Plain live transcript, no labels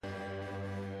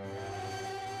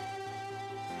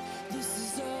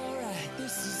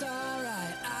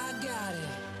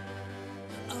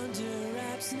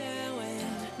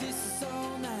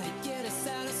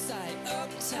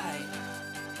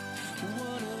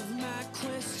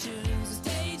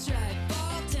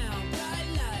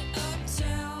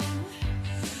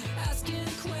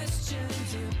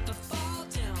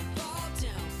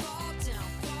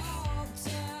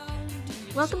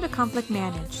Welcome to Conflict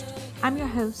Managed. I'm your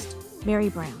host, Mary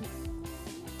Brown.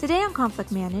 Today on Conflict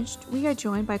Managed, we are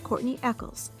joined by Courtney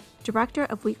Eccles, Director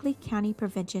of Weakley County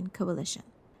Prevention Coalition.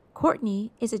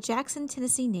 Courtney is a Jackson,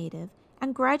 Tennessee native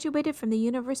and graduated from the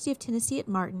University of Tennessee at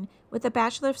Martin with a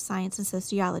Bachelor of Science in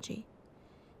Sociology.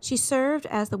 She served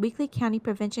as the Weakley County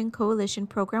Prevention Coalition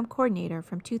Program Coordinator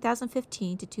from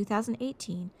 2015 to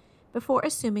 2018 before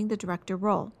assuming the director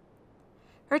role.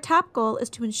 Her top goal is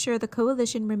to ensure the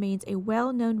coalition remains a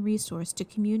well-known resource to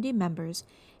community members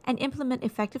and implement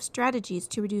effective strategies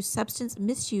to reduce substance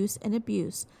misuse and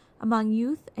abuse among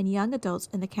youth and young adults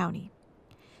in the county.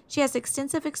 She has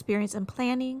extensive experience in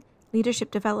planning,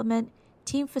 leadership development,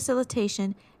 team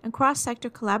facilitation, and cross-sector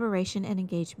collaboration and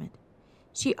engagement.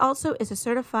 She also is a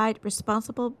certified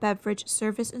responsible beverage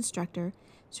service instructor,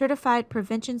 certified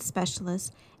prevention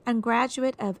specialist, and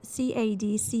graduate of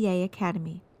CADCA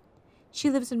Academy. She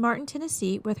lives in Martin,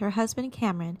 Tennessee with her husband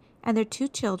Cameron and their two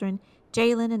children,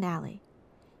 Jalen and Allie.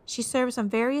 She serves on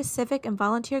various civic and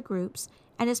volunteer groups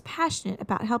and is passionate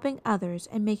about helping others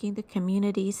and making the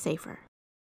community safer.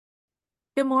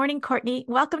 Good morning, Courtney.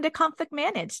 Welcome to Conflict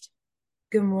Managed.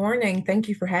 Good morning. Thank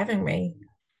you for having me.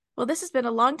 Well, this has been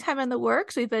a long time in the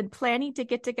works. We've been planning to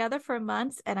get together for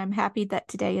months, and I'm happy that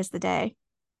today is the day.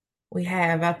 We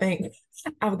have, I think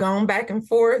I've gone back and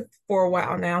forth for a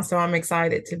while now, so I'm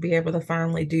excited to be able to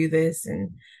finally do this and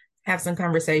have some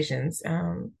conversations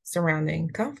surrounding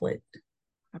conflict.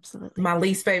 Absolutely. My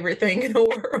least favorite thing in the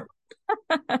world.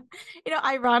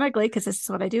 Ironically, because this is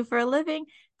what I do for a living,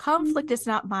 conflict is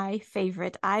not my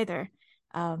favorite either.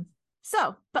 But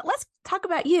let's talk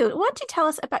about you. Why don't you tell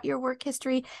us about your work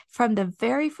history from the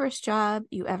very first job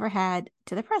you ever had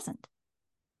to the present?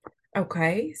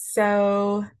 Okay,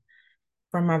 so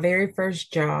from my very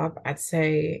first job, I'd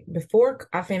say before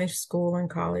I finished school and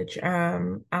college,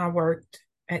 I worked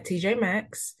at TJ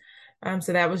Maxx.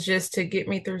 So that was just to get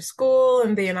me through school.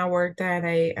 And then I worked at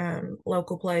a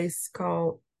local place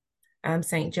called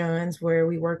St. John's, where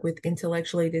we work with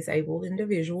intellectually disabled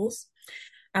individuals.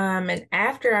 And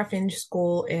after I finished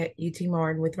school at UT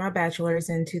Martin with my bachelor's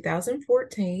in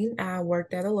 2014, I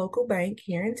worked at a local bank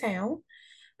here in town.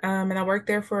 And I worked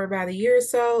there for about a year or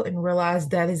so and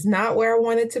realized that is not where I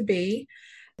wanted to be.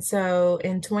 So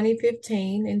in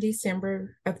 2015, in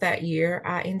December of that year,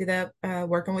 I ended up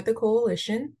working with the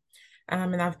coalition.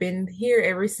 And I've been here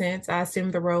ever since. I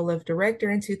assumed the role of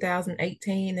director in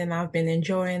 2018, and I've been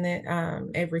enjoying it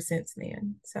ever since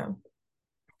then. So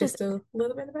just a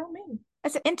little bit about me.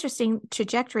 That's an interesting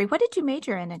trajectory. What did you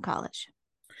major in college?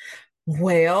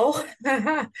 Well,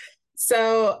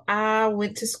 so I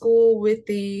went to school with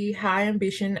the high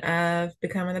ambition of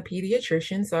becoming a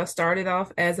pediatrician. So I started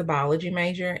off as a biology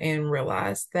major and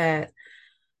realized that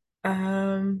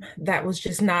that was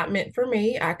just not meant for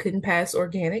me. I couldn't pass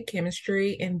organic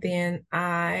chemistry, and then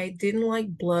I didn't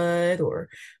like blood or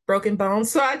broken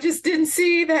bones. So I just didn't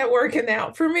see that working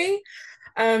out for me.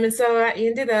 And so I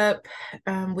ended up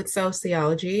with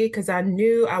sociology because I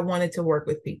knew I wanted to work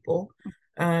with people.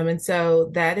 And so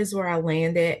that is where I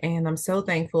landed. And I'm so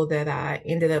thankful that I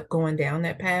ended up going down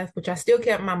that path, which I still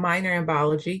kept my minor in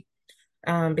biology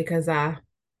because I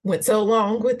went so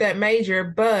long with that major.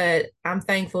 But I'm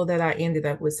thankful that I ended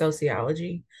up with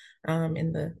sociology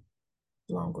in the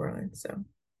long run. So,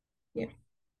 yeah.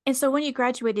 And so when you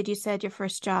graduated, you said your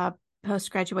first job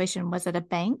post-graduation was at a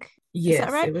bank. Yes, is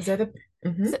that right? It was at a.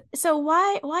 Mm-hmm. So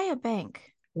why a bank?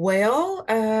 Well,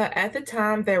 at the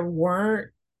time there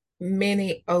weren't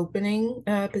many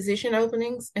position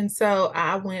openings. And so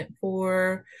I went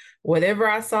for whatever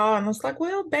I saw and I was like,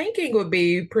 well, banking would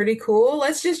be pretty cool.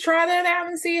 Let's just try that out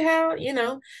and see how,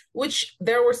 which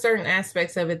there were certain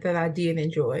aspects of it that I did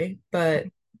enjoy, but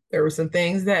there were some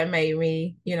things that made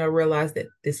me, realize that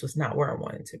this was not where I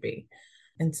wanted to be.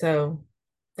 And so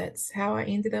that's how I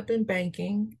ended up in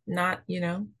banking, not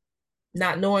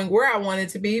knowing where I wanted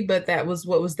to be, but that was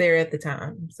what was there at the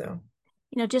time. So,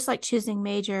 just like choosing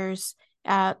majors,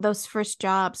 those first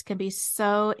jobs can be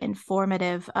so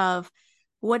informative of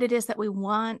what it is that we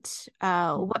want,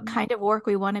 what kind of work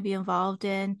we want to be involved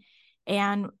in.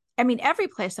 And I mean, every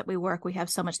place that we work, we have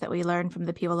so much that we learn from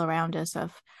the people around us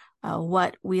of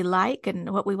what we like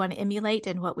and what we want to emulate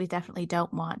and what we definitely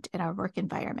don't want in our work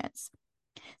environments.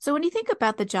 So when you think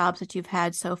about the jobs that you've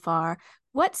had so far,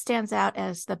 what stands out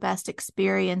as the best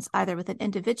experience, either with an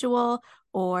individual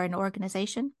or an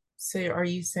organization? So are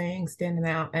you saying standing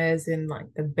out as in like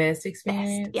the best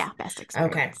experience? Best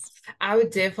experience. Okay. I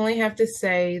would definitely have to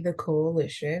say the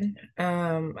coalition.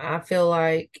 I feel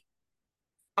like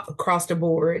across the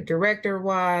board,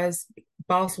 director-wise,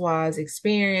 boss-wise,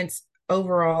 experience,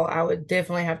 overall, I would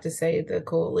definitely have to say the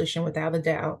coalition without a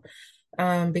doubt.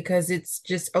 because it's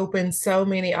just opened so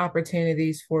many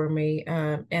opportunities for me.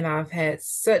 And I've had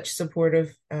such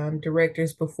supportive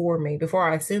directors before me, before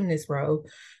I assumed this role,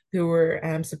 who were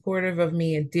supportive of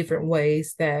me in different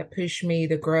ways that pushed me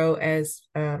to grow as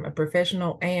a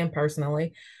professional and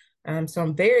personally. So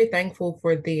I'm very thankful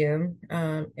for them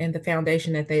and the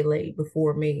foundation that they laid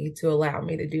before me to allow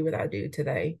me to do what I do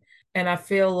today. And I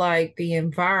feel like the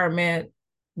environment,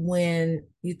 when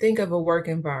you think of a work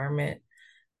environment,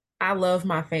 I love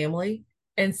my family.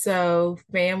 And so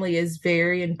family is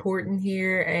very important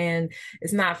here, and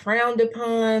it's not frowned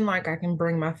upon. Like, I can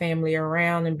bring my family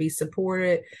around and be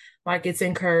supported. Like, it's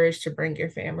encouraged to bring your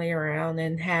family around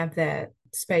and have that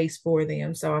space for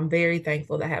them. So I'm very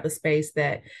thankful to have a space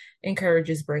that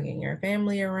encourages bringing your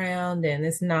family around, and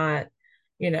it's not,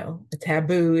 a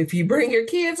taboo if you bring your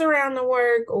kids around to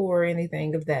work or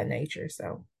anything of that nature.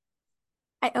 So,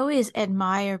 I always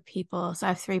admire people. So I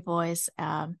have three boys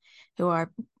who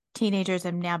are teenagers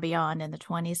and now beyond in the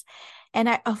 20s. And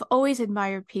I've always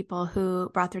admired people who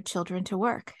brought their children to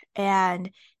work and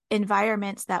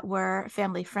environments that were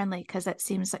family friendly, because that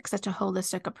seems like such a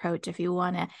holistic approach. If you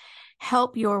want to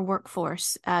help your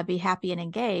workforce be happy and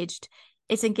engaged,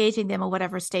 it's engaging them at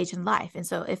whatever stage in life. And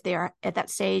so if they are at that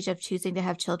stage of choosing to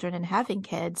have children and having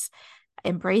kids,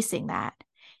 embracing that.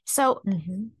 So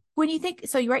mhm. when you think,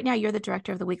 so right now you're the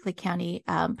director of the Weakley County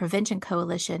Prevention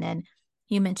Coalition, and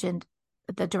you mentioned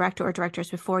the director or directors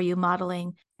before you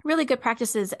modeling really good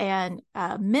practices and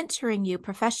mentoring you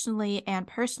professionally and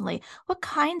personally. What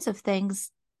kinds of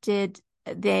things did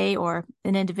they or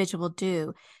an individual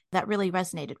do that really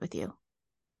resonated with you?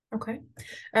 Okay.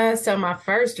 So my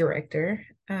first director,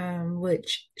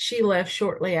 which she left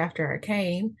shortly after I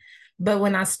came, but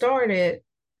when I started,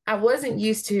 I wasn't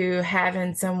used to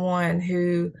having someone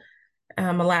who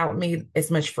allowed me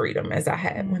as much freedom as I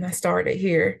had when I started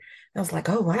here. I was like,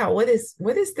 oh wow, what is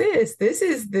this? This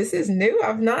is new.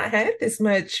 I've not had this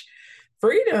much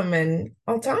freedom and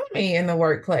autonomy in the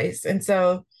workplace. And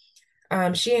so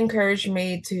she encouraged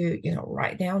me to,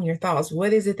 write down your thoughts.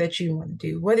 What is it that you want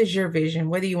to do? What is your vision?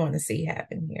 What do you want to see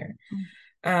happen here?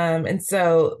 And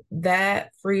so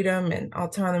that freedom and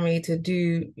autonomy to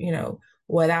do,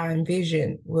 what I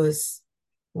envisioned was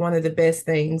one of the best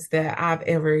things that I've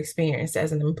ever experienced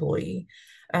as an employee,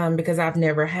 because I've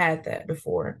never had that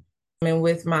before. And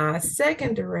with my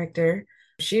second director,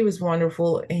 she was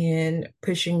wonderful in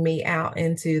pushing me out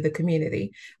into the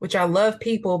community, which I love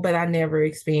people, but I never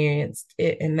experienced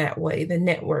it in that way. The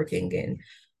networking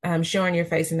and showing your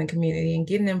face in the community and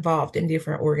getting involved in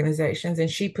different organizations. And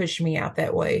she pushed me out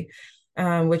that way,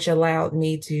 which allowed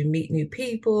me to meet new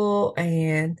people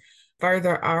and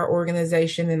further our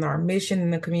organization and our mission in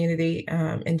the community,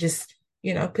 and just,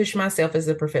 push myself as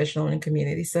a professional in the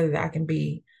community so that I can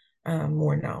be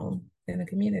more known in the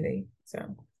community.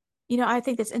 So. I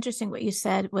think that's interesting what you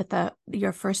said with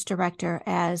your first director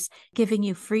as giving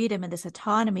you freedom and this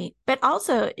autonomy, but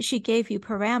also she gave you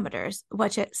parameters,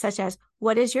 such as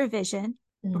what is your vision,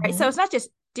 right? So Mm-hmm. it's not just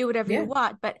do whatever you Yeah.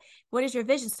 want, but what is your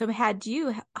vision? So had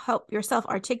you help yourself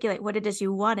articulate what it is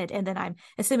you wanted, and then I'm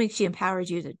assuming she empowered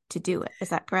you to do it. Is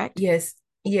that correct? Yes.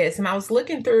 Yes. And I was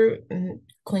looking through and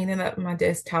cleaning up my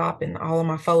desktop and all of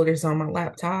my folders on my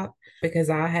laptop because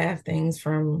I have things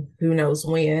from who knows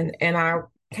when. And I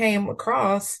came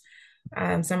across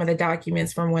some of the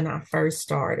documents from when I first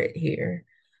started here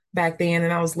back then.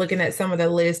 And I was looking at some of the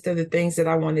list of the things that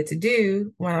I wanted to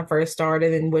do when I first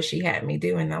started and what she had me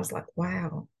doing. And I was like,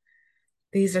 wow,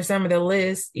 these are some of the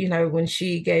lists, when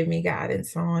she gave me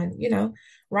guidance on,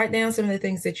 write down some of the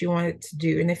things that you wanted to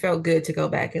do. And it felt good to go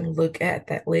back and look at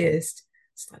that list.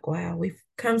 It's like, wow, we've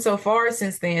come so far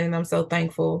since then. And I'm so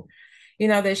thankful,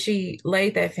 that she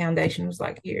laid that foundation. It was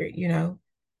like, here,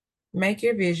 make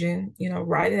your vision,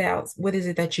 write it out. What is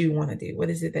it that you want to do?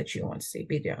 What is it that you want to see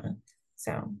be done?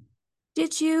 So,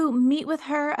 Did you meet with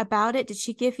her about it? Did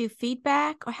she give you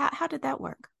feedback, or how did that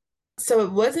work? so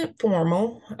it wasn't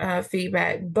formal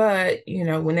feedback, but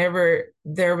whenever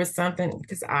there was something,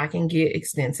 because I can get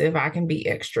extensive, I can be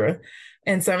extra,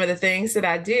 and some of the things that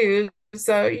I do.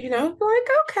 So like,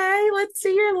 okay, let's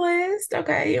see your list,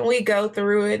 okay, and we go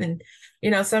through it, and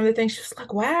some of the things she was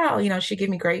like, wow, she gave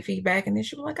me great feedback, and then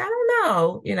she was like, I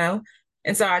don't know,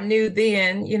 and so I knew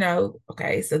then,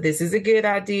 okay, so this is a good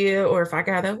idea, or if I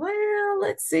gotta, well,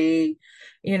 let's see.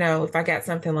 If I got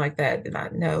something like that, then I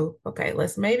know, okay,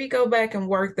 let's maybe go back and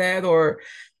work that, or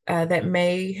that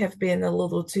may have been a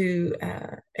little too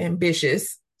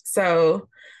ambitious. So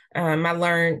I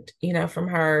learned, from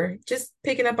her, just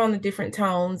picking up on the different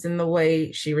tones and the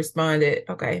way she responded.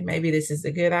 Okay, maybe this is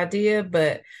a good idea,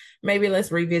 but maybe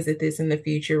let's revisit this in the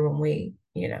future when we,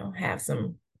 have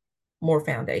some more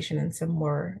foundation and some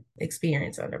more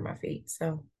experience under my feet.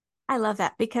 So, I love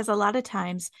that because a lot of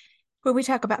times when we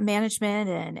talk about management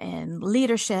and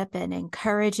leadership and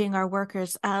encouraging our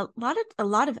workers, a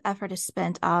lot of effort is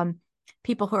spent on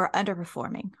people who are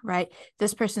underperforming, right?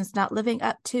 This person's not living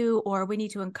up to, or we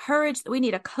need to encourage, we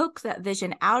need to coax that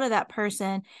vision out of that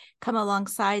person, come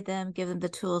alongside them, give them the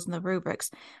tools and the rubrics.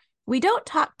 We don't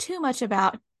talk too much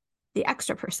about the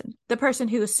extra person, the person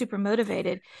who is super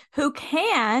motivated, who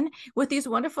can, with these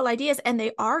wonderful ideas, and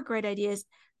they are great ideas,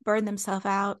 burn themselves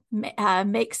out,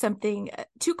 make something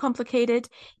too complicated,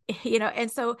 and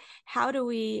so how do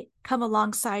we come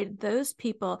alongside those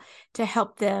people to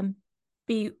help them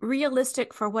be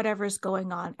realistic for whatever's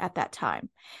going on at that time?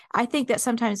 I think that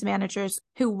sometimes managers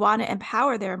who want to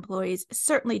empower their employees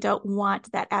certainly don't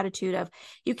want that attitude of,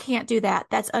 you can't do that,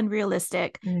 that's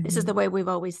unrealistic, this is the way we've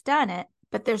always done it.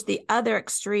 But there's the other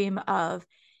extreme of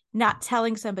not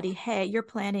telling somebody, hey, you're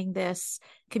planning this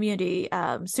community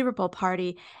Super Bowl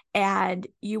party and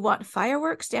you want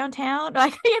fireworks downtown.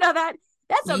 Like,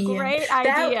 that's a yeah, great that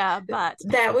idea, but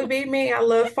that would be me. I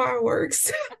love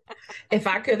fireworks. If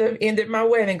I could have ended my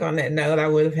wedding on that note, I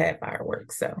would have had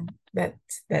fireworks. So that's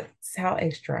how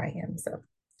extra I am. So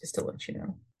just to let you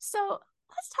know. so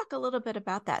let's talk a little bit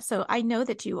about that. So I know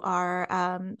that you are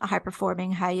a high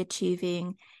performing, high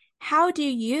achieving. How do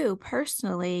you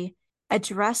personally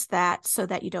address that so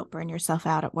that you don't burn yourself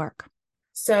out at work?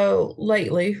 So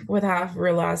lately, what I've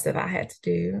realized that I had to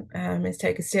do is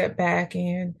take a step back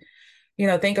and,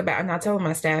 think about, and I told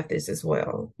my staff this as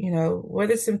well,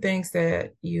 what are some things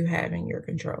that you have in your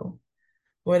control?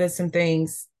 What are some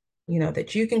things,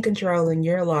 that you can control in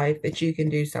your life that you can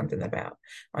do something about?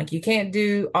 Like you can't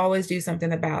always do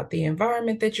something about the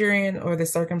environment that you're in or the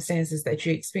circumstances that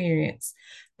you experience,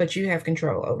 but you have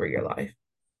control over your life.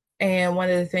 And one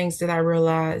of the things that I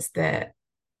realized that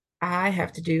I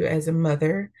have to do as a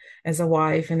mother, as a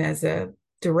wife, and as a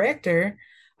director,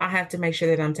 I have to make sure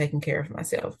that I'm taking care of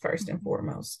myself first and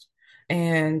foremost.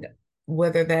 And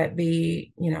whether that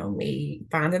be, me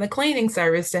finding a cleaning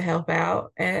service to help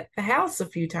out at the house a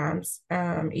few times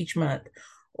each month,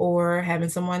 or having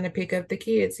someone to pick up the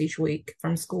kids each week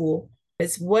from school.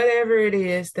 It's whatever it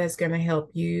is that's going to help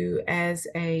you as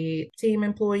a team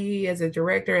employee, as a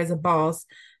director, as a boss,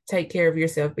 take care of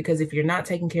yourself, because if you're not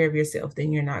taking care of yourself,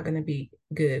 then you're not going to be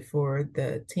good for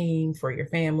the team, for your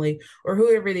family, or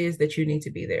whoever it is that you need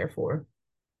to be there for.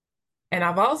 And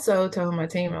I've also told my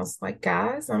team, I was like,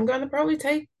 guys, I'm going to probably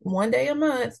take one day a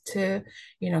month to,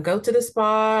 go to the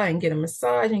spa and get a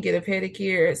massage and get a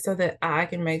pedicure so that I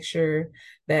can make sure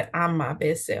that I'm my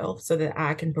best self, so that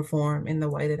I can perform in the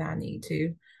way that I need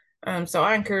to. So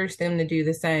I encourage them to do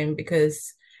the same,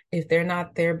 because if they're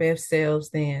not their best selves,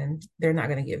 then they're not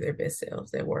going to give their best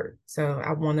selves at work. So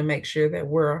I want to make sure that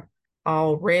we're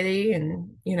all ready, and,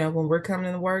 when we're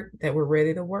coming to work, that we're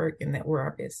ready to work and that we're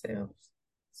our best selves.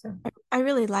 So I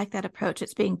really like that approach.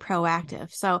 It's being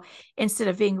proactive. So instead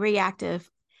of being reactive,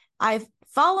 I've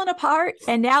fallen apart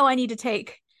and now I need to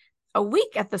take a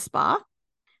week at the spa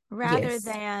rather yes.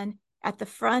 than at the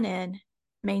front end,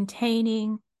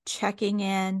 maintaining, checking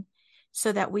in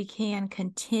so that we can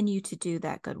continue to do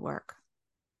that good work.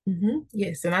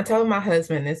 Yes. And I told my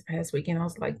husband this past weekend, I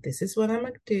was like, this is what I'm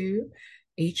going to do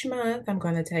each month. I'm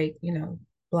going to take,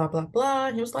 blah, blah, blah.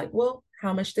 And he was like, well,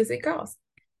 how much does it cost?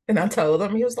 And I told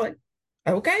him, he was like,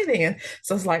 okay, then.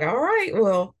 So it's like, all right,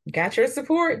 well, got your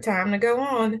support, time to go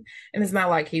on. And it's not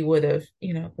like he would have,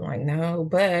 been like, no,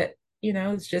 but,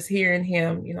 it's just hearing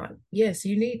him, yes,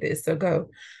 you need this, so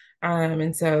go.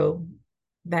 And so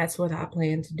that's what I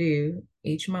plan to do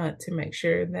each month to make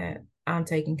sure that I'm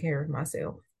taking care of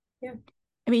myself. Yeah.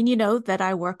 I mean, you know that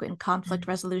I work in conflict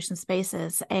resolution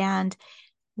spaces. And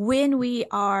when we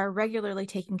are regularly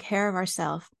taking care of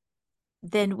ourselves,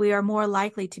 then we are more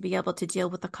likely to be able to deal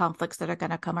with the conflicts that are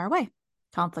going to come our way.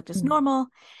 Conflict is Mm-hmm. normal,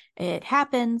 it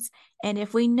happens. And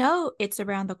if we know it's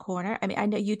around the corner, I mean, I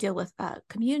know you deal with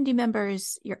community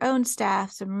members, your own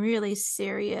staff, some really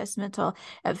serious mental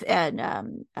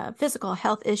and physical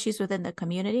health issues within the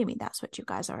community. I mean, that's what you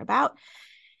guys are about.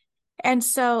 And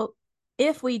so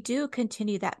if we do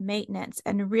continue that maintenance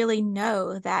and really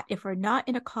know that if we're not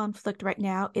in a conflict right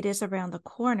now, it is around the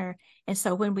corner. And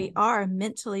so when we are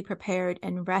mentally prepared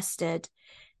and rested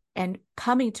and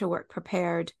coming to work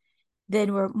prepared,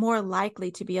 then we're more likely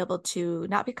to be able to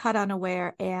not be caught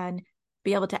unaware and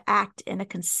be able to act in a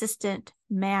consistent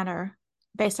manner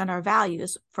based on our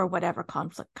values for whatever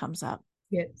conflict comes up.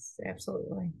 Yes,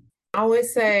 absolutely. I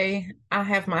always say I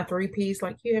have my three P's,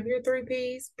 like you have your three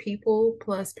P's. People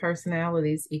plus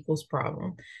personalities equals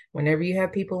problem. Whenever you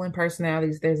have people and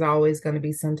personalities, there's always going to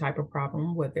be some type of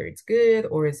problem, whether it's good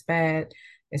or it's bad.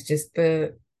 It's just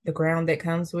the ground that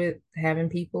comes with having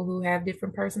people who have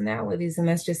different personalities. And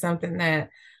that's just something that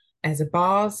as a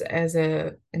boss, as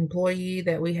a employee,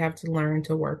 that we have to learn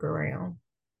to work around.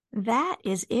 That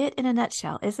is it in a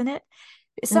nutshell, isn't it?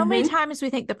 So many Mm-hmm. times we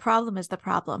think the problem is the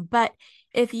problem, but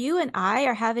if you and I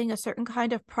are having a certain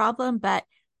kind of problem, but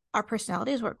our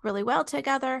personalities work really well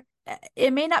together,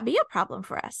 it may not be a problem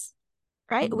for us,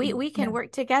 right? We can Yeah.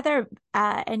 work together,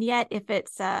 and yet if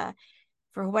it's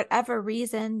for whatever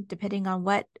reason, depending on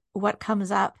what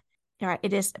comes up, right,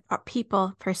 it is our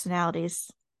people personalities,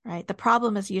 right? The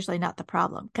problem is usually not the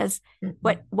problem because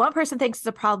what Mm-mm. one person thinks is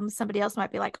a problem, somebody else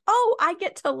might be like, "Oh, I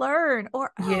get to learn,"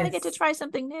 or "Oh, I get to Yes. try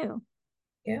something new."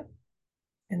 Yeah.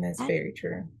 And that's That very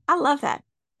true. I love that.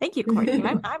 Thank you, Courtney.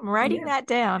 I'm writing Yeah. that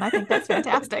down. I think that's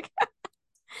fantastic.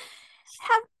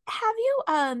 Have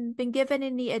you been given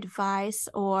any advice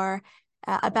or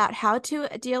about how to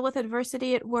deal with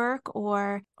adversity at work,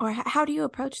 or how do you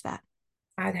approach that?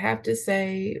 I'd have to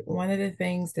say one of the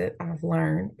things that I've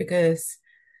learned, because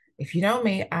if you know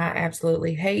me, I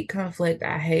absolutely hate conflict.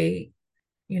 I hate,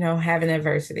 having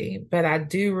adversity, but I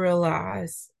do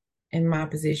realize in my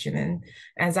position and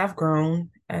as I've grown,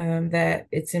 that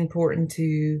it's important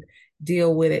to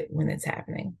deal with it when it's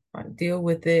happening. Like, deal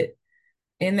with it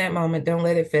in that moment. Don't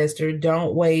let it fester.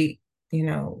 Don't wait,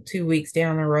 2 weeks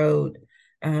down the road,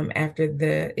 after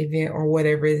the event or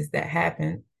whatever it is that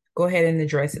happened. Go ahead and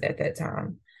address it at that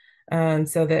time,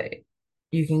 so that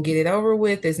you can get it over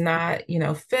with. It's not,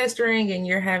 festering and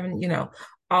you're having,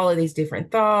 all of these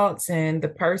different thoughts, and the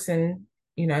person,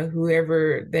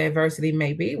 whoever the adversity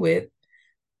may be with,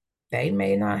 they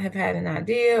may not have had an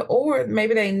idea, or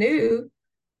maybe they knew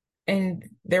and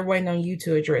they're waiting on you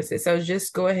to address it. So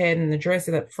just go ahead and address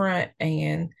it up front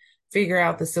and figure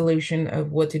out the solution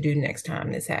of what to do next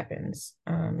time this happens,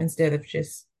 instead of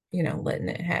just, letting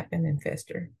it happen and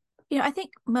fester. I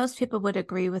think most people would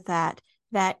agree with that.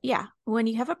 That, yeah, when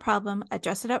you have a problem,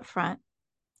 address it up front.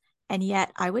 And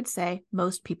yet, I would say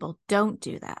most people don't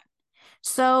do that.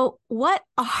 So, what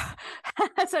are,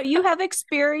 so you have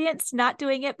experience not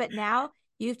doing it, but now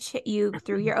you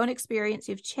through your own experience,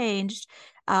 you've changed.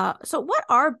 So, what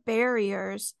are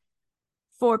barriers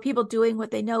for people doing what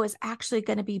they know is actually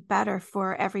going to be better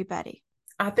for everybody?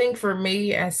 I think for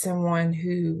me, as someone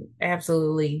who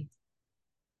absolutely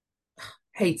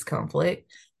hates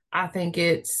conflict, I think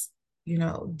it's,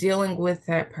 dealing with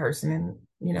that person and,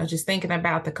 just thinking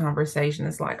about the conversation.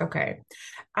 It's like, okay,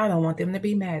 I don't want them to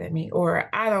be mad at me, or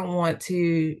I don't want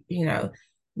to,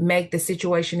 make the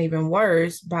situation even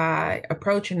worse by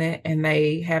approaching it and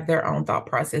they have their own thought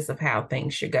process of how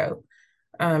things should go.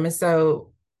 And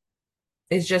so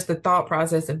it's just the thought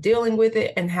process of dealing with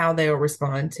it and how they'll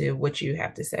respond to what you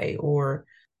have to say, or,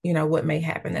 what may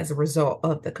happen as a result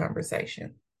of the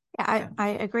conversation. Yeah, So, I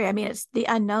agree. I mean, it's the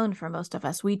unknown for most of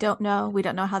us. We don't know. We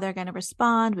don't know how they're going to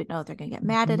respond. We know they're going to get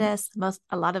mad at mhm. us.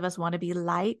 A lot of us want to be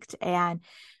liked, and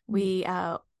we,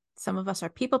 some of us are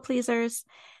people pleasers.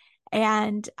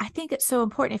 And I think it's so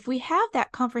important if we have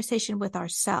that conversation with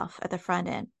ourselves at the front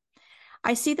end.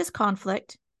 I see this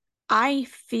conflict. I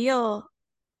feel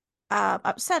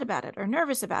upset about it, or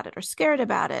nervous about it, or scared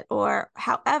about it, or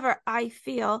however I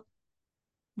feel.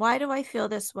 Why do I feel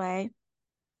this way?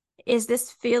 Is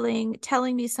this feeling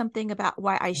telling me something about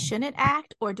why I shouldn't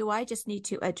act, or do I just need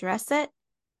to address it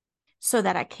so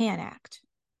that I can act?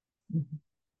 Mhm.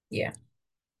 Yeah.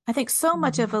 I think so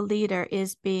much of a Mhm. leader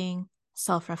is being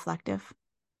self reflective.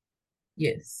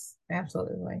 Yes,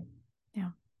 absolutely. Yeah.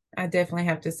 I definitely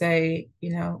have to say,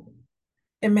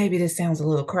 and maybe this sounds a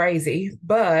little crazy,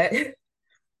 but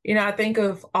I think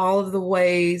of all of the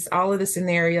ways, all of the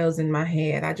scenarios in my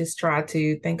head. I just try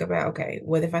to think about, okay,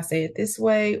 what if I say it this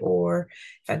way? Or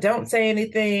if I don't say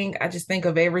anything, I just think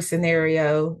of every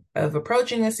scenario of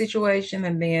approaching a situation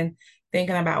and then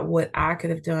thinking about what I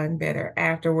could have done better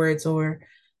afterwards, or,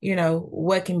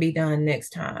 what can be done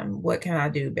next time? What can I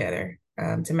do better,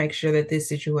 to make sure that this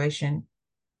situation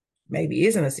maybe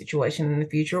isn't a situation in the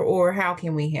future, or how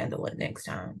can we handle it next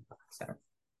time? So.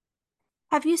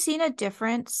 Have you seen a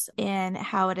difference in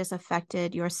how it has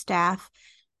affected your staff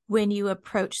when you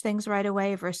approach things right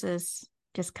away versus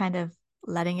just kind of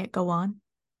letting it go on?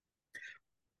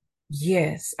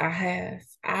 Yes, I have.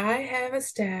 I have a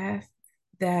staff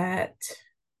that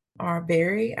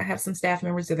I have some staff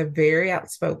members that are very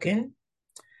outspoken,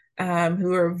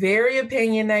 who are very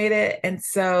opinionated. And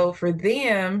so for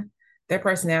them, their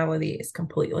personality is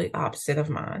completely opposite of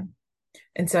mine.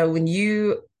 And so when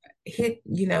you hit,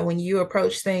 when you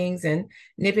approach things and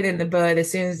nip it in the bud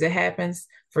as soon as it happens,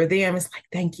 for them, it's like,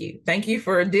 thank you. Thank you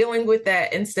for dealing with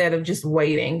that instead of just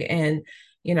waiting and,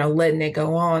 letting it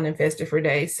go on and fester for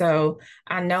days. So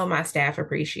I know my staff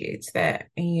appreciates that.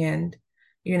 And,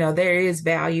 there is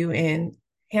value in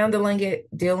handling it,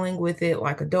 dealing with it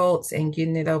like adults and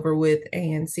getting it over with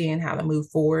and seeing how to move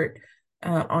forward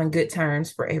on good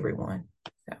terms for everyone.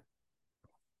 So,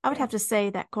 I would yeah. have to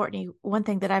say that, Courtney, one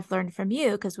thing that I've learned from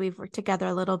you, because we've worked together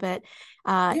a little bit,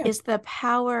 Yeah. is the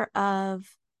power of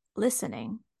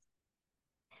listening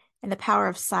and the power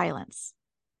of silence.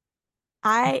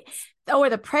 I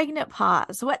or the pregnant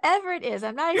pause, whatever it is.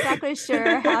 I'm not exactly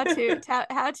sure how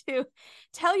to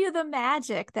tell you the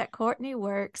magic that Courtney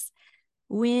works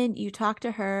when you talk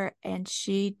to her and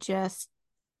she just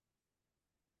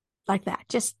like that,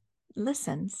 just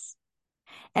listens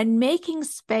and making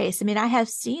space. I mean, I have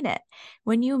seen it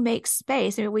when you make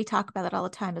space. I mean, we talk about it all the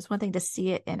time. It's one thing to see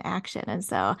it in action. And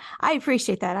so I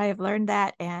appreciate that. I have learned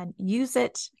that and use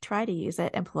it, try to use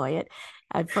it, employ it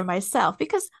for myself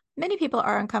because many people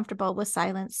are uncomfortable with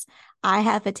silence. I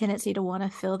have a tendency to want to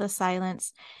fill the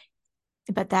silence,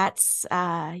 but that's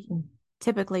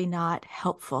typically not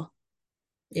helpful.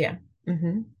 Yeah.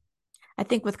 Mm-hmm. I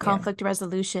think with Yeah. conflict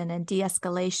resolution and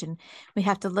de-escalation, we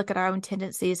have to look at our own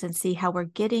tendencies and see how we're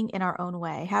getting in our own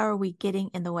way. How are we getting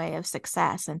in the way of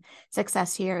success? And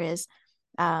success here is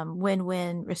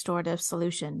win-win restorative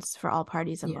solutions for all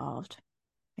parties Yeah. involved.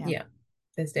 Yeah. Yeah.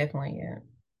 That's definitely it.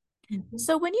 Mm-hmm.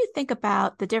 So when you think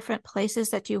about the different places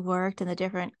that you've worked and the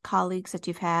different colleagues that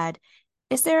you've had,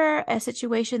 is there a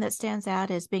situation that stands out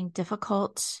as being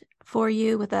difficult for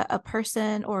you with a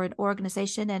person or an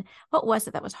organization? And what was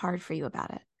it that was hard for you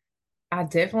about it? I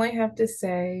definitely have to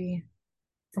say,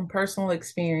 from personal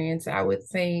experience, I would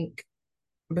think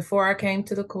before I came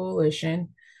to the coalition,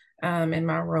 in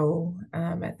my role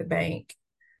at the bank,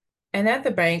 and at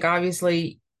the bank,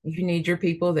 obviously, you need your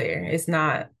people there. It's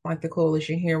not like the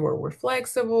coalition here where we're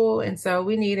flexible. And so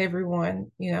we need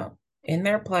everyone, in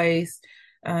their place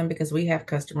because we have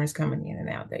customers coming in and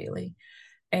out daily.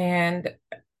 And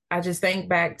I just think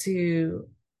back to,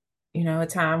 a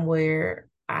time where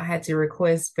I had to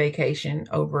request vacation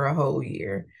over a whole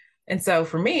year. And so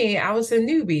for me, I was a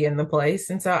newbie in the place.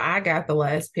 And so I got the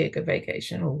last pick of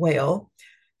vacation. Well,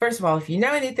 first of all, if you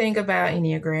know anything about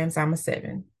Enneagrams, I'm a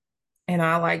 7 and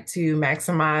I like to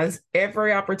maximize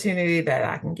every opportunity that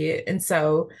I can get. And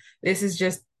so this is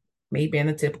just me being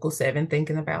a typical 7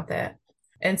 thinking about that.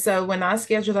 And so when I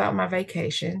scheduled out my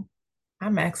vacation, I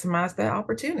maximized that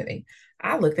opportunity.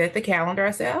 I looked at the calendar.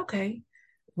 I said, okay,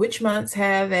 which months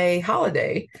have a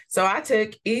holiday? So I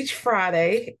took each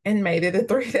Friday and made it a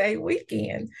 3-day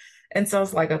weekend. And so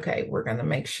it's like, okay, we're going to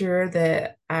make sure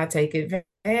that I take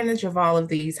advantage of all of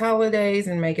these holidays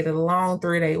and make it a long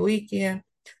 3-day weekend.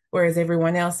 Whereas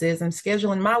everyone else is, I'm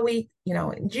scheduling my week,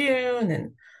 in June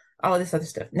and all of this other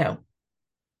stuff. No,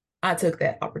 I took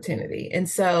that opportunity. And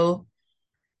so,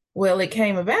 well, it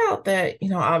came about that,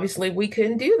 obviously we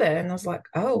couldn't do that. And I was like,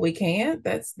 oh, we can't?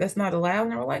 That's not allowed.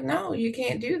 And they were like, no, you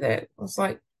can't do that. I was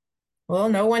like, well,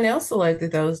 no one else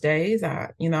selected those days.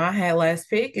 I had last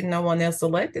pick and no one else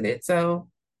selected it. So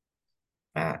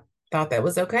I thought that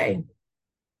was okay.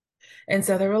 And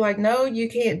so they were like, no, you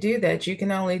can't do that. You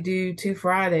can only do 2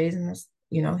 Fridays. And,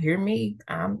 hear me,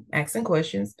 I'm asking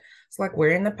questions. It's like,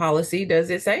 where in the policy does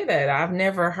it say that? I've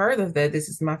never heard of that. This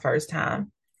is my first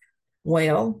time.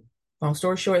 Well, long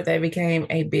story short, that became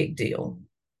a big deal.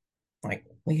 Like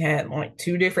we had like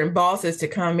 2 different bosses to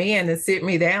come in and sit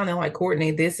me down and like,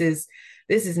 Courtney, this is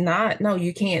not, no,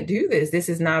 you can't do this. This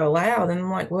is not allowed. And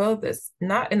I'm like, well, that's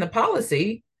not in the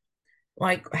policy.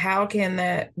 Like, how can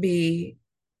that be,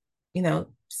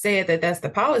 said that that's the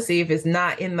policy if it's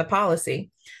not in the policy?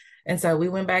 And so we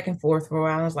went back and forth for a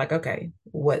while. I was like, okay,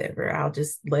 whatever. I'll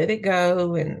just let it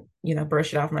go and,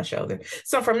 brush it off my shoulder.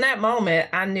 So from that moment,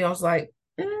 I knew I was like,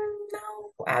 no,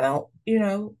 I don't,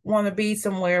 want to be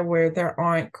somewhere where there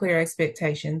aren't clear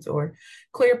expectations or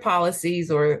clear policies,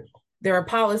 or there are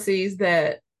policies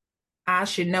that I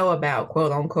should know about,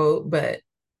 quote unquote, but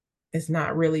it's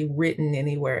not really written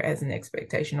anywhere as an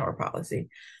expectation or a policy.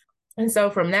 And so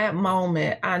from that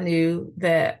moment, I knew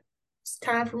that it's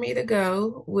time for me to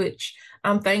go, which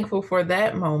I'm thankful for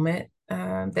that moment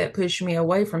that pushed me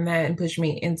away from that and pushed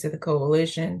me into the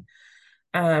coalition.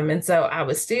 And so I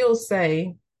would still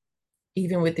say,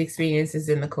 even with the experiences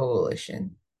in the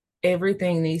coalition,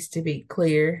 everything needs to be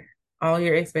clear. All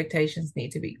your expectations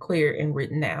need to be clear and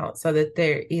written out so that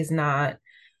there is not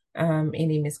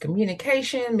any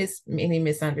miscommunication, any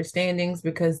misunderstandings,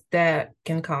 because that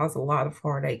can cause a lot of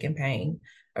heartache and pain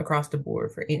across the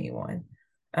board for anyone.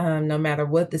 No matter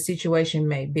what the situation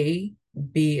may be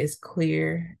as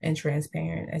clear and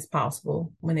transparent as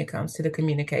possible when it comes to the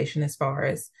communication as far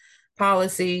as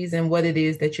policies and what it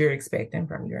is that you're expecting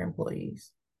from your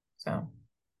employees. So,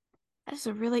 That's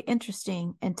a really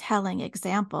interesting and telling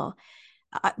example.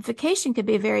 Vacation could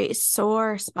be a very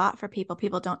sore spot for people.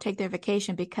 People don't take their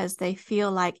vacation because they feel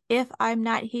like if I'm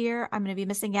not here, I'm going to be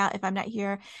missing out. If I'm not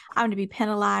here, I'm going to be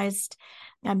penalized.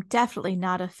 I'm definitely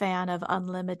not a fan of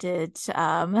unlimited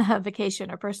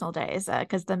vacation or personal days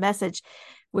because the message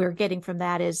we're getting from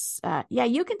that is, yeah,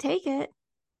 you can take it,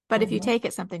 but if you mhm. take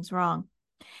it, something's wrong.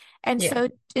 And Yeah.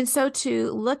 so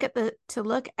to look at the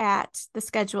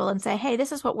schedule and say, hey,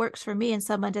 this is what works for me, and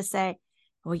someone to say,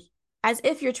 well, as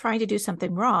if you're trying to do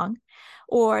something wrong,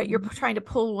 or you're Mhm. trying to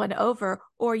pull one over,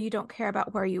 or you don't care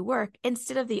about where you work,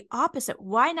 instead of the opposite.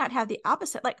 Why not have the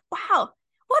opposite? Like, wow,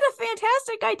 what a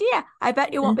fantastic idea. I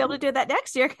bet you won't be able to Mhm. do that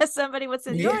next year because somebody with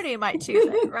Yeah. seniority might choose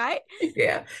it, right?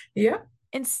 Yeah. Yeah.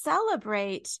 And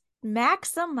celebrate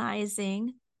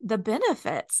maximizing the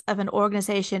benefits of an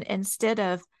organization instead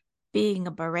of being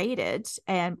berated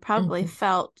and probably Mhm.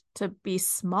 felt to be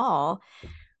small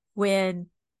when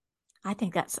I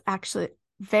think that's actually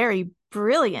very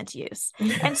brilliant use.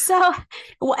 And so,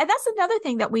 well, and that's another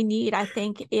thing that we need, I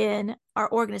think, in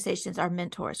our organizations, our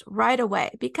mentors right away,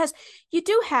 because you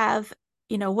do have,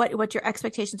 what your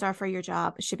expectations are for your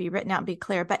job should be written out and be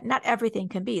clear, but not everything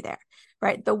can be there,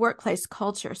 right? The workplace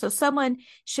culture. So someone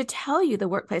should tell you the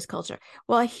workplace culture.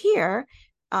 Well, here,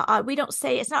 we don't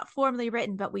say it's not formally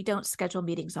written, but we don't schedule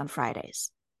meetings on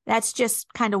Fridays. That's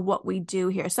just kind of what we do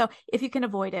here. So if you can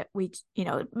avoid it,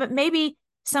 but maybe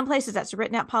some places that's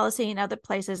written out policy and other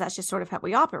places that's just sort of how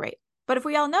we operate. But if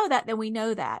we all know that, then we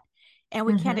know that. And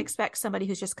we can't Mhm. expect somebody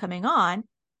who's just coming on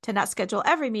to not schedule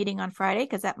every meeting on Friday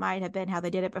because that might have been how they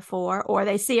did it before, or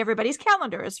they see everybody's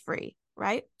calendar is free,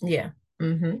 right? Yeah.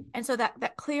 Mhm. And so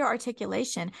that clear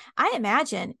articulation, I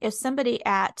imagine if somebody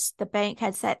at the bank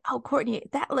had said, "Oh, Courtney,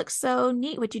 that looks so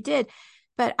neat what you did,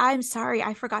 but I'm sorry,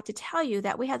 I forgot to tell you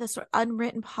that we have this sort of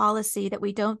unwritten policy that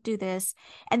we don't do this,"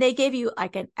 and they gave you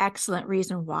like an excellent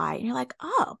reason why, and you're like,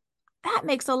 "Oh, that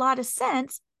makes a lot of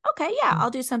sense. Okay, yeah, I'll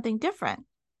do something different."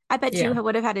 I bet you Yeah.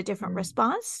 would have had a different Mm.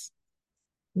 response.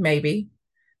 Maybe.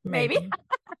 Maybe, Maybe.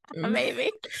 Mm.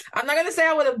 maybe. I'm not gonna say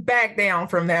I would have backed down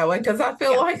from that one because I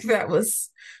feel Yeah, like that was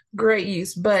great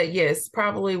use. But yes,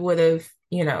 probably would have,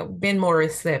 been more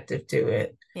receptive to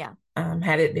it, yeah.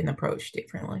 had it been approached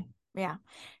differently. Yeah.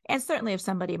 And certainly if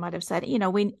somebody might have said,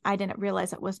 I didn't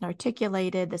realize it wasn't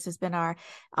articulated. This has been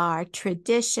our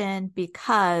tradition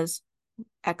because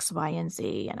X, Y, and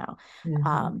Z, Hmm.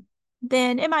 um,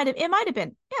 then it might have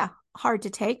been, yeah, hard to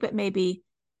take, but maybe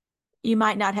you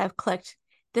might not have clicked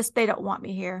this. They don't want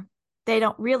me here. They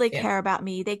don't really Yeah. care about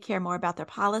me. They care more about their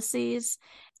policies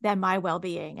than my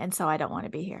well-being. And so I don't want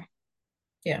to be here.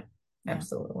 Yeah. Yeah.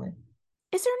 Absolutely.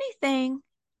 Is there anything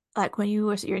like when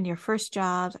you're in your first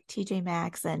jobs, like TJ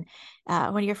Maxx, and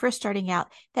when you're first starting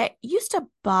out, that used to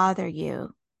bother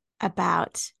you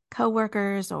about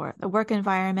coworkers or the work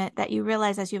environment that you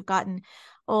realize as you've gotten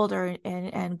older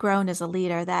and grown as a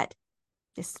leader that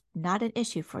it's not an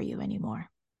issue for you anymore?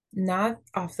 Not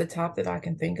off the top that I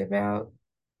can think about.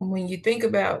 When you think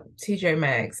about TJ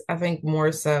Maxx, I think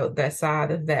more so that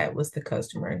side of that was the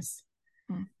customers.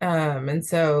 Hmm. And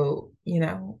so,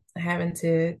 having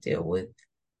to deal with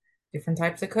different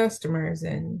types of customers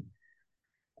and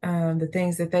the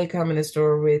things that they come in the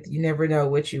store with, you never know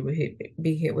what you would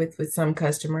be hit with some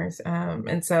customers.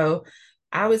 And so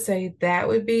I would say that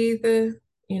would be the,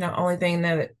 only thing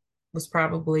that was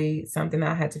probably something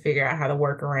I had to figure out how to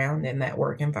work around in that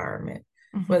work environment.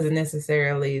 Hmm. Wasn't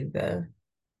necessarily the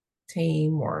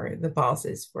team or the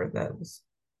bosses for those.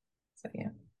 So yeah.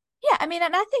 Yeah, I mean,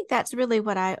 and I think that's really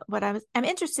I'm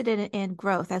interested in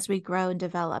growth as we grow and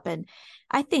develop. And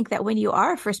I think that when you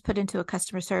are first put into a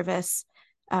customer service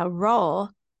role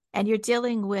and you're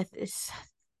dealing with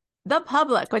the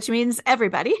public, which means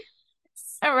everybody,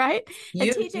 all right? And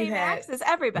You TJ had Maxx is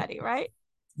everybody, right?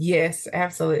 yes,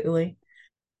 absolutely.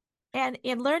 And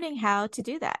in learning how to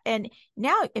do that. And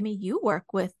now, I mean, you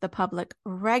work with the public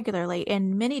regularly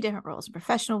in many different roles,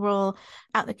 professional role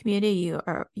out in the community.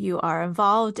 You are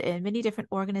involved in many different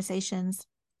organizations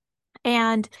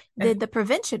and the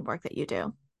prevention work that you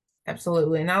do.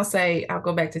 Absolutely. And I'll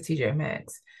go back to TJ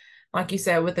Maxx. Like you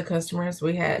said, with the customers,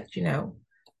 we had,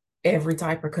 every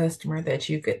type of customer that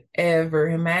you could ever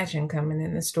imagine coming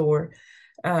in the store.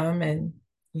 And,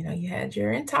 you had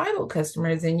your entitled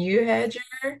customers and you had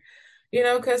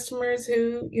your, customers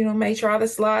who, may try to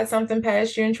slide something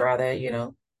past you and try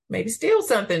to, maybe steal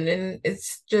something. And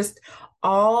it's just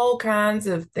all kinds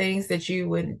of things that you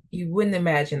wouldn't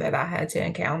imagine that I had to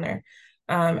encounter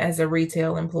as a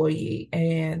retail employee.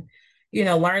 And,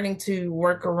 learning to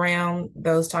work around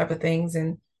those type of things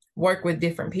and work with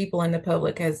different people in the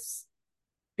public has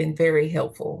been very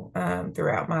helpful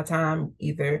throughout my time,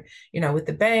 either, with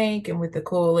the bank and with the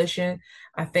coalition.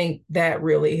 I think that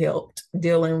really helped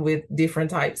dealing with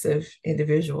different types of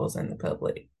individuals in the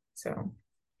public. So,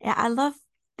 Yeah, I love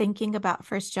thinking about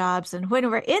first jobs. And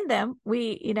when we're in them,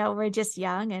 we're just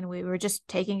young and we were just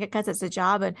taking it because it's a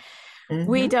job. And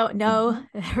we hmm don't know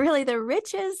hmm really the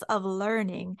riches of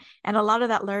learning. And a lot of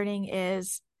that learning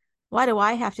is, why do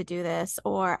I have to do this?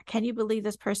 Or can you believe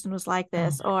this person was like Oh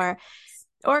this? my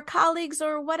Or colleagues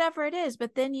or whatever it is.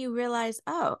 But then you realize,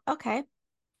 oh, okay,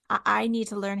 I need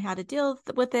to learn how to deal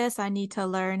with this. I need to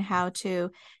learn how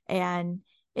to, and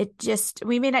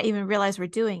we may not even realize we're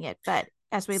doing it, but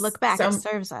as we look goodness. back, it So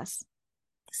serves us.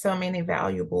 so many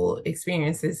valuable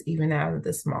experiences, even out of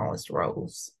the smallest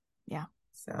roles. Yeah.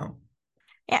 So,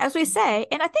 As we say,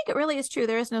 and I think it really is true,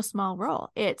 there is no small role.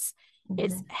 It's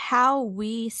mhm. how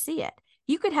we see it.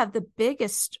 You could have the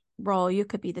biggest role. You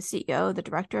could be the CEO, the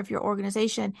director of your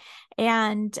organization,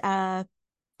 and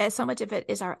so much of it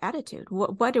is our attitude.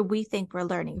 What do we think we're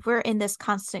learning? If we're in this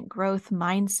constant growth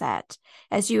mindset,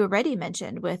 as you already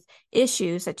mentioned, with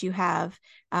issues that you have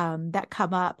that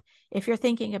come up. If you're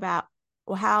thinking about,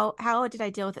 well, how did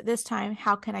I deal with it this time?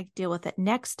 How can I deal with it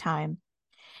next time?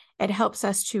 It helps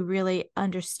us to really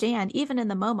understand, even in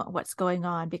the moment, what's going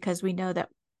on, because we know that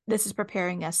this is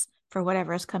preparing us for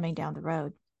whatever is coming down the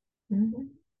road.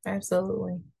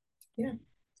 Absolutely. Yeah.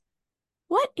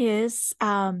 What is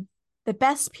the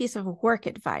best piece of work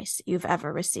advice you've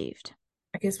ever received?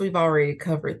 I guess we've already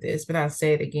covered this, but I'll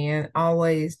say it again.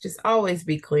 Always, just always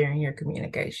be clear in your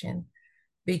communication.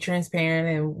 Be transparent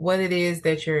in what it is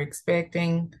that you're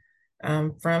expecting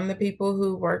from the people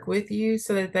who work with you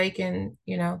so that they can,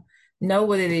 know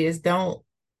what it is. Don't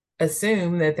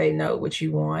assume that they know what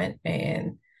you want,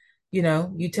 and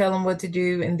you tell them what to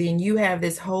do, and then you have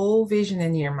this whole vision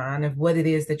in your mind of what it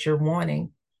is that you're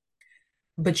wanting,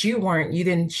 but you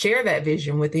didn't share that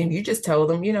vision with them. You just told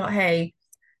them, hey,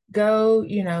 go,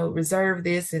 reserve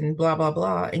this and blah blah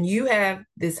blah, and you have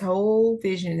this whole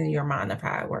vision in your mind of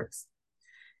how it works,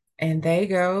 and they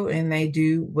go and they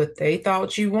do what they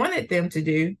thought you wanted them to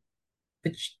do,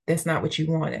 but that's not what you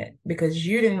wanted because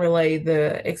you didn't relay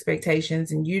the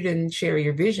expectations and you didn't share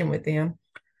your vision with them.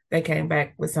 They came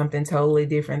back with something totally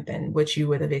different than what you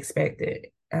would have expected.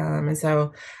 And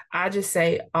so I just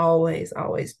say always,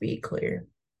 always be clear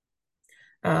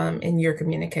in your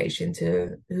communication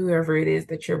to whoever it is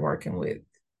that you're working with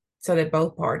so that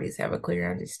both parties have a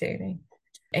clear understanding.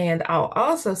 And I'll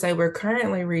also say we're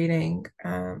currently reading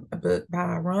a book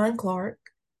by Ron Clark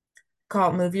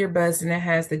called Move Your Bus, and it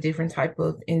has the different type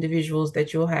of individuals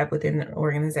that you'll have within an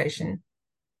organization.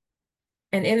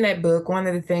 And in that book, one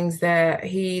of the things that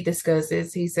he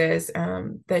discusses, he says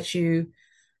that you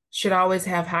should always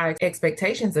have high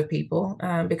expectations of people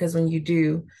because when you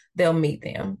do, they'll meet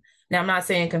them. Now, I'm not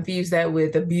saying confuse that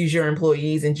with abuse your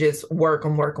employees and just work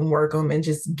them, work them, work them, and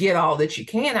just get all that you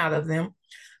can out of them.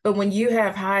 But when you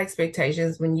have high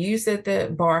expectations, when you set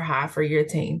the bar high for your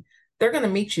team, they're going to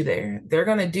meet you there. They're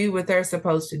going to do what they're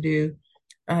supposed to do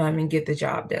and get the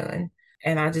job done.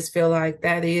 And I just feel like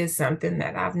that is something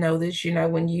that I've noticed,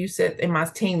 when you set, and my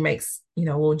team makes,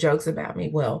 little jokes about me.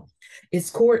 Well,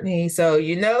 it's Courtney. So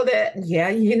yeah,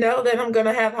 that I'm going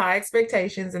to have high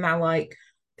expectations and I like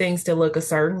things to look a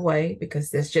certain way because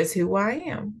that's just who I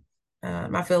am.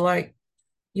 I feel like,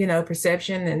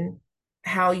 perception and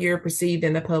how you're perceived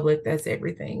in the public, that's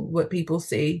everything. What people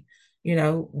see,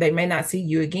 they may not see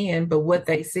you again, but what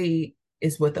they see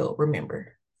is what they'll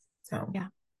remember. So, Yeah,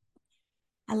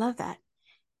 I love that.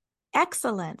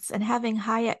 Excellence and having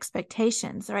high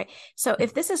expectations, right? So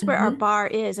if this is where our mhm, bar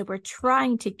is and we're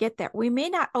trying to get there, we may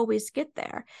not always get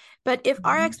there. But if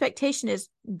our mhm. expectation is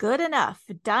good enough,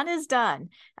 done is done.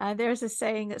 There's a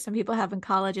saying that some people have in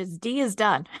college is D is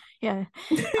done. Yeah.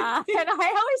 And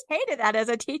I always hated that as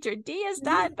a teacher. D is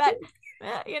done, but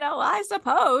I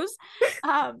suppose.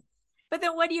 Um, but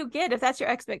then what do you get if that's your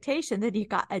expectation? Then you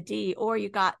got a D or you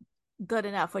got good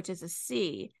enough, which is a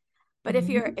C. But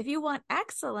Mhm. if you want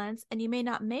excellence and you may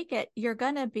not make it, you're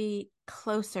gonna be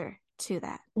closer to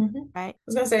that, Mhm. right? I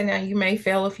was gonna say now you may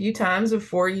fail a few times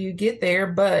before you get there,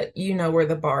 but you know where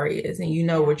the bar is and you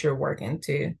know Yeah, what you're working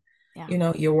to,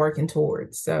 yeah, you're working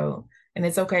towards. So, and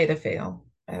it's okay to fail.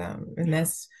 And yeah,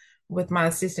 that's with my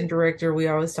assistant director, we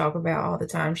always talk about all the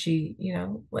time. She,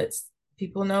 lets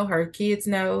people know, her kids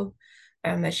know,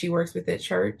 that she works with at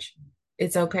church.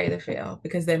 it's okay to fail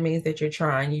because that means that you're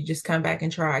trying. You just come back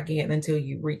and try again until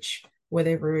you reach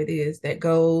whatever it is, that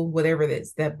goal, whatever it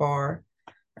is, that bar.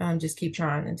 Just keep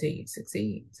trying until you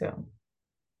succeed. So,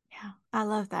 Yeah, I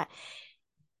love that.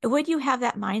 When you have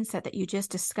that mindset that you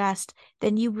just discussed,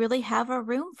 then you really have a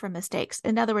room for mistakes.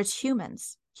 In other words,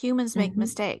 humans make mhm,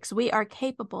 mistakes. We are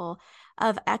capable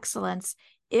of excellence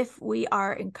if we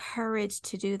are encouraged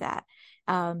to do that.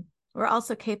 We're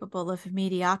also capable of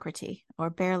mediocrity or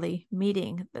barely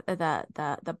meeting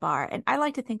the bar. And I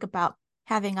like to think about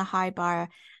having a high bar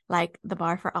like the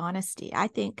bar for honesty. I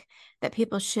think that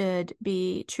people should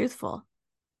be truthful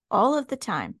all of the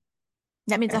time.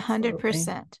 That means absolutely.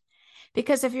 100%.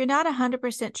 Because if you're not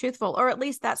 100% truthful, or at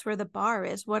least that's where the bar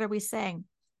is, what are we saying?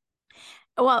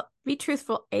 Well, be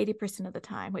truthful 80% of the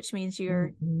time, which means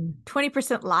you're Mhm.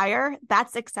 20% liar.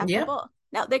 That's Yep. acceptable.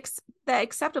 No, the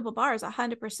acceptable bar is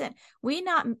 100%. We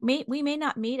may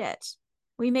not meet it.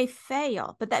 We may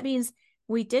fail, but that means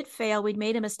we did fail. We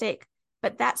made a mistake,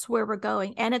 but that's where we're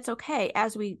going. And it's okay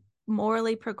as we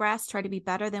morally progress, try to be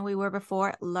better than we were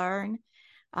before, learn,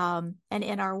 and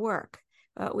in our work.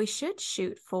 We should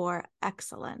shoot for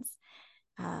excellence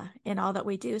in all that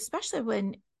we do, especially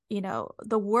when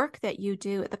the work that you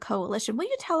do at the coalition. Will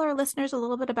you tell our listeners a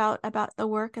little bit about the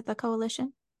work at the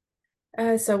coalition?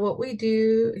 So what we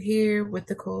do here with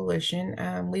the coalition,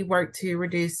 we work to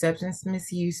reduce substance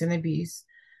misuse and abuse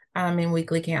in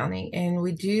Weakley County, and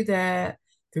we do that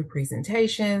through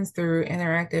presentations, through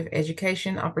interactive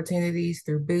education opportunities,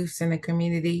 through booths in the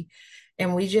community,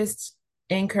 and we just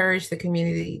encourage the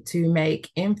community to make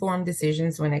informed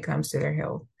decisions when it comes to their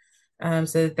health,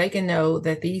 so that they can know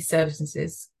that these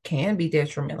substances can be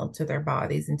detrimental to their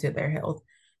bodies and to their health,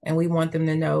 and we want them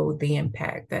to know the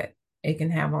impact that it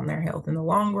can have on their health in the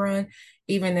long run,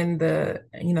 even in the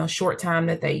short time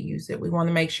that they use it. We want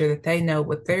to make sure that they know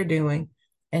what they're doing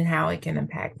and how it can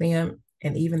impact them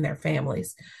and even their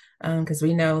families, because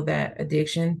we know that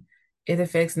addiction, it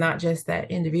affects not just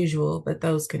that individual but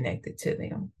those connected to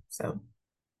them. So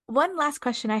One last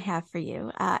question I have for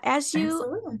you. As you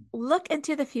absolutely. look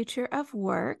into the future of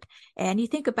work and you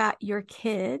think about your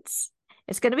kids,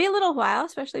 it's going to be a little while,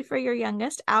 especially for your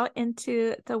youngest, out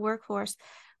into the workforce.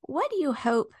 What do you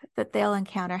hope that they'll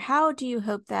encounter? How do you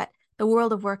hope that the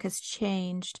world of work has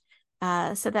changed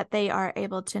so that they are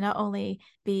able to not only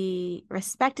be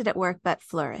respected at work, but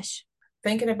flourish?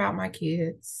 Thinking about my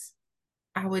kids,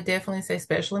 I would definitely say,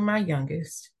 especially my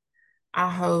youngest, I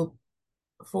hope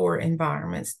for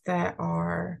environments that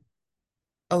are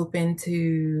open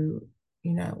to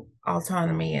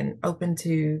autonomy and open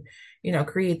to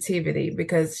creativity,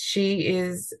 because she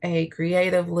is a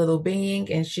creative little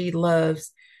being and she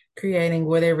loves creating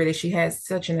whatever it is. She has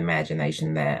such an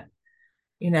imagination that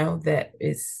that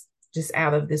is just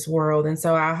out of this world, and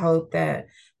so I hope that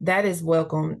that is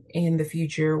welcome in the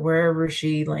future wherever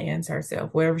she lands herself,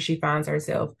 wherever she finds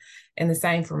herself. And the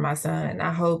same for my son.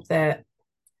 I hope that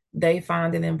they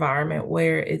find an environment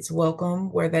where it's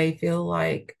welcome, where they feel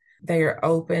like they are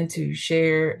open to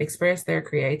share, express their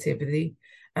creativity,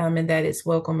 and that it's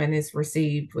welcome and it's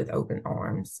received with open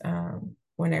arms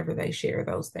whenever they share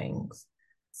those things.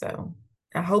 So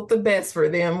I hope the best for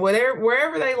them,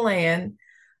 wherever they land.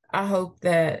 I hope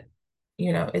that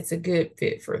it's a good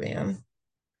fit for them.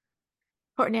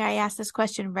 Courtney, I ask this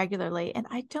question regularly, and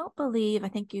I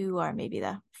think you are maybe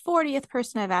the 40th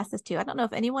person I've asked this to. I don't know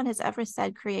if anyone has ever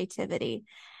said creativity.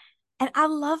 And I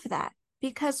love that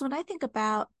because when I think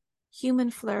about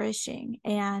human flourishing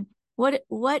and what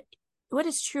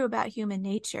is true about human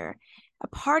nature, a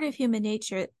part of human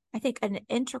nature, I think an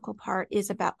integral part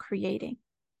is about creating.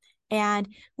 And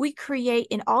we create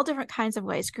in all different kinds of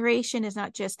ways. Creation is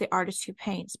not just the artist who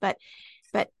paints, but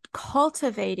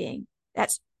cultivating.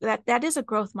 That is a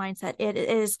growth mindset. It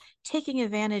is taking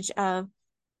advantage of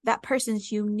that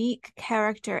person's unique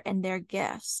character and their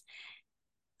gifts.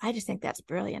 I just think that's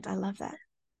brilliant. I love that.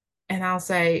 And I'll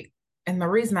say, and the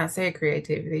reason I say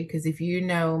creativity, because if you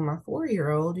know my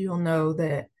 4-year old, you'll know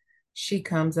that she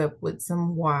comes up with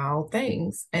some wild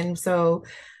things. And so,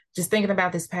 just thinking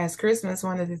about this past Christmas,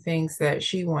 one of the things that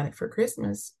she wanted for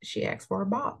Christmas, she asked for a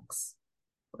box.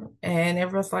 And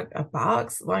everyone's like, a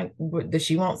box? Like, does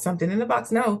she want something in the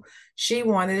box? No, she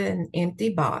wanted an empty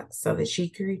box so that she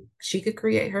could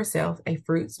create herself a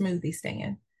fruit smoothie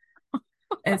stand.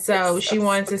 And so It's so she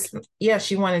wanted sweet. to, yeah,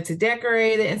 she wanted to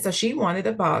decorate it. And so she wanted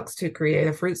a box to create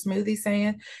a fruit smoothie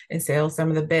stand and sell some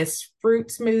of the best fruit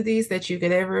smoothies that you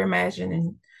could ever imagine.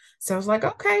 And so I was like,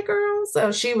 okay, girl.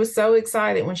 So she was so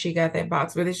excited when she got that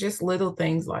box. But it's just little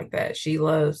things like that. She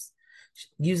loves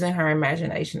using her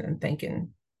imagination and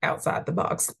thinking outside the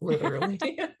box, literally.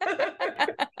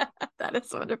 That's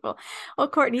That's wonderful. Well,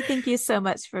 Courtney, thank you so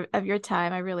much of your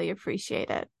time. I really appreciate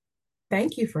it.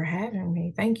 Thank you for having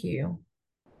me. Thank you.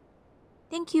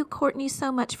 Thank you, Courtney,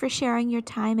 so much for sharing your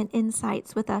time and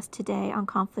insights with us today on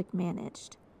Conflict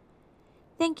Managed.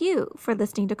 Thank you for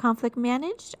listening to Conflict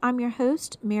Managed. I'm your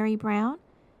host, Mary Brown.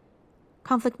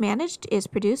 Conflict Managed is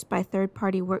produced by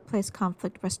third-party workplace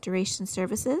conflict restoration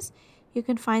services. You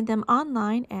can find them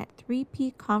online at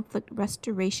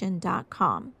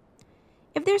 3pconflictrestoration.com.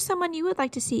 If there's someone you would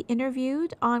like to see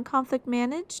interviewed on Conflict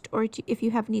Managed, or if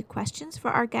you have any questions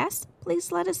for our guests,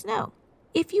 please let us know.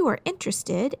 If you are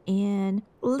interested in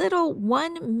little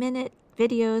 1-minute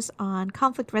videos on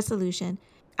conflict resolution,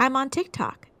 I'm on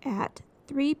TikTok at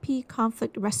 3P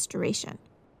Conflict Restoration.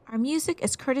 Our music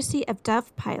is courtesy of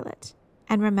Dove Pilot.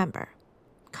 And remember,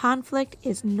 conflict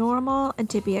is normal and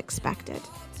to be expected.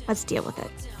 Let's deal with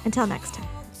it. Until next time,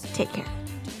 take care.